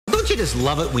you just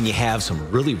love it when you have some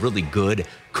really, really good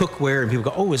cookware and people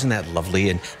go, oh, isn't that lovely?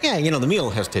 And yeah, you know, the meal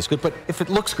has to taste good, but if it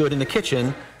looks good in the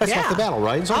kitchen, that's half the battle,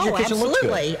 right? So your kitchen looks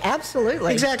good.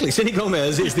 Absolutely. Exactly. Cindy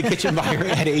Gomez is the kitchen buyer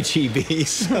at HEB.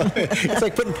 So it's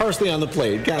like putting parsley on the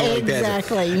plate, kind of like that.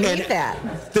 Exactly. You need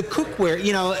that. The cookware,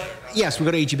 you know, yes, we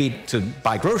go to HEB to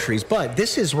buy groceries, but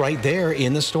this is right there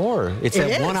in the store. It's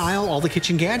that one aisle, all the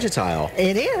kitchen gadgets aisle.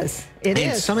 It is. It is.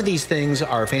 And some of these things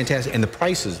are fantastic, and the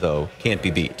prices, though, can't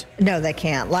be beat. No, they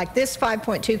can't. Like this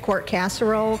 5.2 quart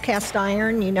casserole, cast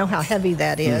iron, you know how heavy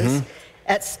that is.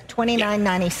 That's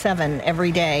 $29.97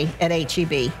 every day at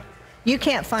HEB. You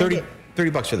can't find it.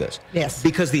 $30 for this. Yes.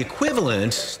 Because the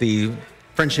equivalent, the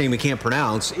French name we can't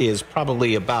pronounce, is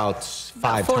probably about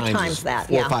four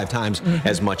or five times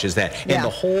as much as that. And the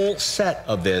whole set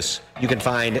of this you can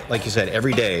find, like you said,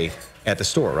 every day at the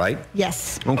store, right?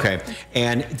 Yes. Okay.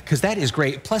 And because that is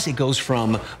great. Plus, it goes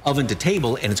from oven to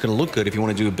table, and it's going to look good if you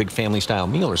want to do a big family-style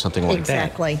meal or something like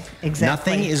that. Exactly.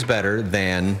 Nothing is better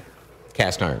than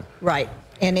cast iron. Right.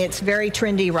 And it's very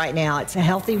trendy right now. It's a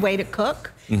healthy way to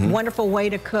cook, wonderful way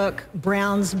to cook,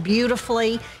 browns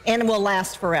beautifully, and will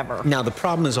last forever. Now, the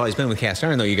problem has always been with cast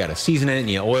iron, though, you got to season it, and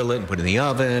you oil it, and put it in the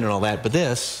oven, and all that. But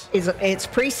this it's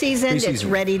pre-seasoned, it's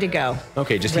ready to go.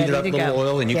 Okay, just heat it up with a little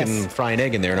oil, and you can fry an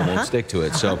egg in there, and it won't stick to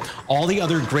it. So all the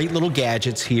other great little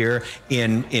gadgets here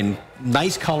in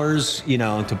nice colors, you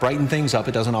know, to brighten things up.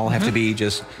 It doesn't all have to be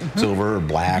just silver or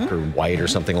black or white or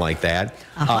something like that.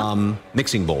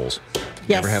 Mixing bowls.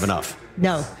 Never have enough.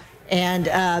 No. And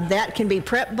that can be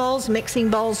prep bowls, mixing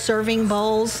bowls, serving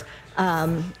bowls,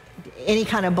 any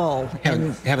kind of bowl.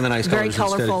 Having the nice colors. Very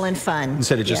colorful and fun.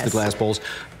 Instead of just the glass bowls.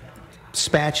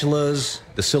 Spatulas,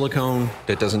 the silicone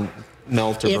that doesn't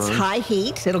melt or burn. It's high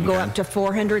heat. It'll go up to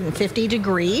 450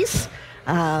 degrees.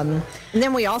 And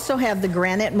then we also have the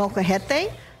granite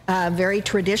molcajete. Very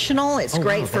traditional. It's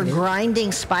great for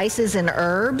grinding spices and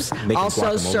herbs.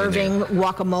 Also serving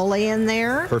guacamole in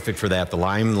there. Perfect for that. The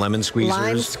lemon squeezers.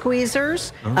 Lime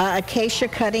squeezers. Acacia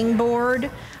cutting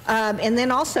board. And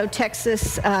then also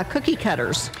Texas cookie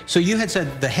cutters. So you had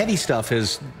said the heavy stuff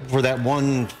is for that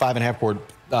one 5.5 quart,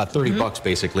 $30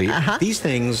 basically. These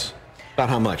things, about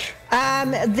how much?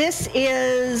 This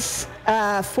is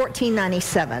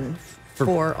 $14.97.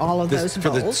 For all of those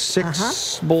bowls. For the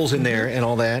 6 bowls in there and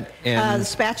all that. And the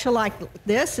spatula like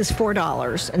this is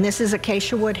 $4. And this is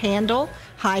acacia wood handle,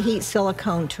 high heat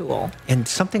silicone tool. And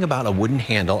something about a wooden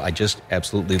handle I just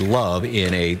absolutely love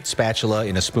in a spatula,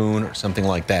 in a spoon, or something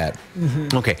like that.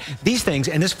 Okay, these things,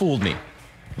 and this fooled me.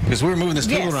 Because we were moving this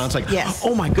table around, it's like,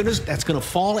 oh my goodness, that's going to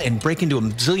fall and break into a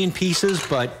zillion pieces,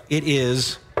 but it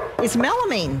is... It's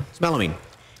melamine. It's melamine.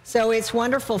 So it's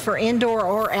wonderful for indoor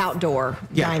or outdoor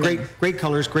dining. Great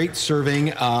colors, great serving.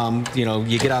 You know,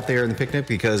 you get out there in the picnic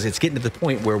because it's getting to the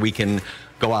point where we can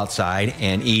go outside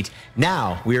and eat.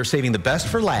 Now, we are saving the best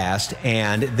for last,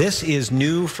 and this is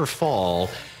new for fall.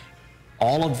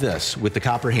 All of this with the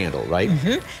copper handle, right?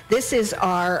 This is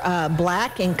our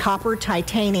black and copper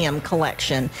titanium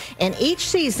collection. And each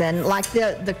season, like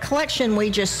the collection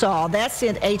we just saw, that's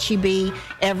at HEB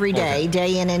every day,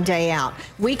 day in and day out.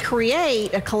 We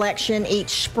create a collection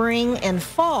each spring and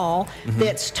fall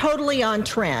that's totally on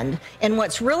trend. And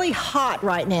what's really hot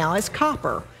right now is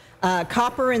copper.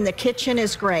 Copper in the kitchen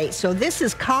is great. So this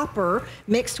is copper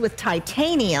mixed with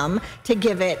titanium to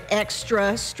give it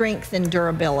extra strength and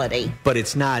durability. But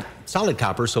it's not solid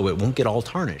copper, so it won't get all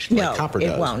tarnished like copper does.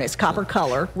 No, it won't. It's copper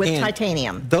color with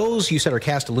titanium. Those, you said, are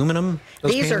cast aluminum?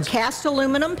 These are cast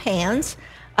aluminum pans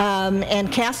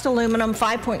and cast aluminum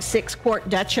 5.6 quart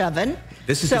Dutch oven.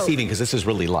 This is deceiving because this is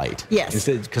really light. Yes.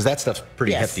 Because that stuff's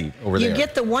pretty hefty over there. You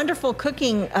get the wonderful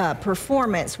cooking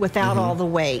performance without all the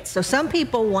weight. So some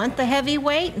people want the heavy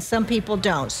weight and some people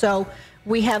don't. So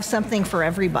we have something for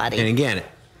everybody. And again,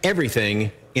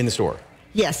 everything in the store.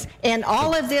 Yes, and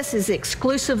all of this is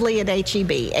exclusively at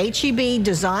HEB. HEB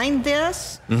designed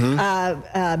this,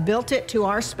 built it to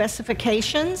our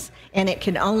specifications, and it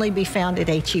can only be found at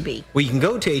HEB. Well, you can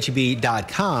go to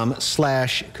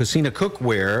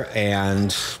HEB.com/CocinaCookware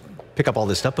and pick up all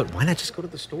this stuff, but why not just go to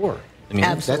the store? I mean,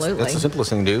 that's the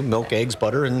simplest thing to do. Milk, eggs,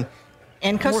 butter, and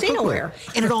Cocinaware.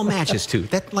 And it all matches, too.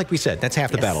 That, like we said, that's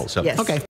half the battle. So, okay.